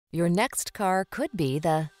Your next car could be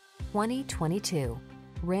the 2022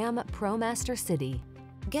 Ram ProMaster City.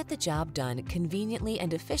 Get the job done conveniently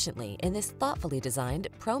and efficiently in this thoughtfully designed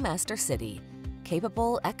ProMaster City.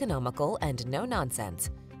 Capable, economical, and no nonsense,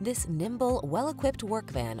 this nimble, well-equipped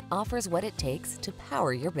work van offers what it takes to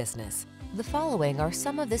power your business. The following are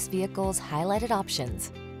some of this vehicle's highlighted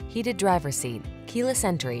options: heated driver's seat, keyless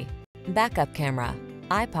entry, backup camera,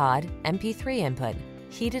 iPod, MP3 input,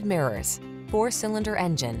 heated mirrors, 4-cylinder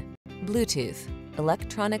engine, Bluetooth,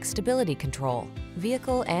 electronic stability control,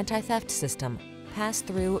 vehicle anti-theft system,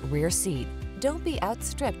 pass-through rear seat. Don't be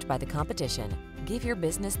outstripped by the competition. Give your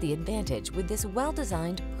business the advantage with this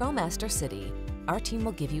well-designed ProMaster City. Our team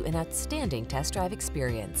will give you an outstanding test drive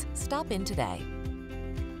experience. Stop in today.